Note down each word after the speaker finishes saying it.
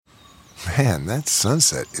Man, that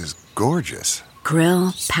sunset is gorgeous.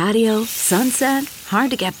 Grill, patio, sunset.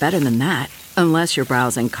 Hard to get better than that. Unless you're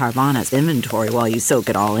browsing Carvana's inventory while you soak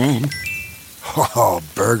it all in. Oh,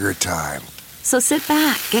 burger time. So sit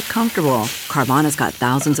back, get comfortable. Carvana's got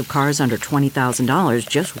thousands of cars under $20,000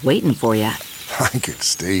 just waiting for you. I could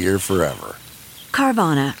stay here forever.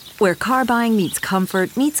 Carvana, where car buying meets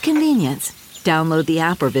comfort meets convenience. Download the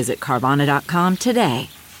app or visit Carvana.com today.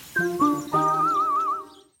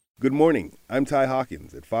 Good morning. I'm Ty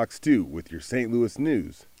Hawkins at Fox 2 with your St. Louis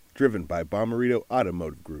news, driven by Bommarito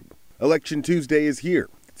Automotive Group. Election Tuesday is here.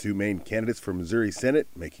 Two main candidates for Missouri Senate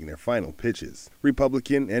making their final pitches.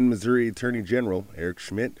 Republican and Missouri Attorney General Eric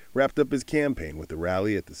Schmidt wrapped up his campaign with a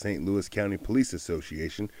rally at the St. Louis County Police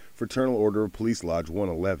Association Fraternal Order of Police Lodge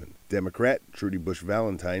 111. Democrat Trudy Bush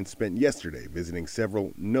Valentine spent yesterday visiting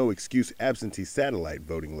several no-excuse absentee satellite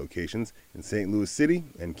voting locations in St. Louis City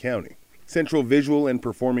and County. Central Visual and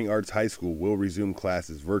Performing Arts High School will resume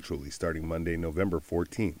classes virtually starting Monday, November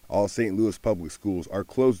 14th. All St. Louis public schools are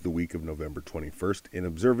closed the week of November 21st in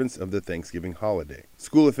observance of the Thanksgiving holiday.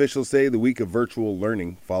 School officials say the week of virtual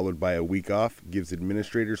learning, followed by a week off, gives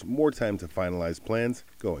administrators more time to finalize plans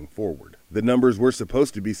going forward. The numbers were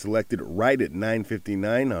supposed to be selected right at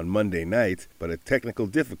 9:59 on Monday night, but a technical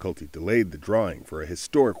difficulty delayed the drawing for a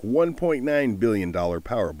historic $1.9 billion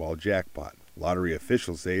Powerball jackpot. Lottery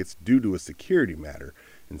officials say it's due to a security matter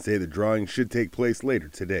and say the drawing should take place later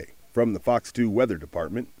today. From the Fox 2 Weather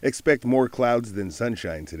Department, expect more clouds than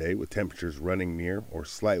sunshine today with temperatures running near or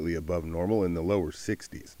slightly above normal in the lower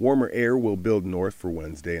 60s. Warmer air will build north for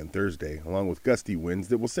Wednesday and Thursday, along with gusty winds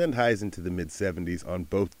that will send highs into the mid-70s on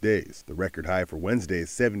both days. The record high for Wednesday is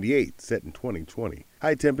 78, set in 2020.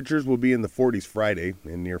 High temperatures will be in the 40s Friday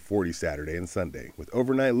and near 40 Saturday and Sunday, with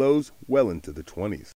overnight lows well into the 20s.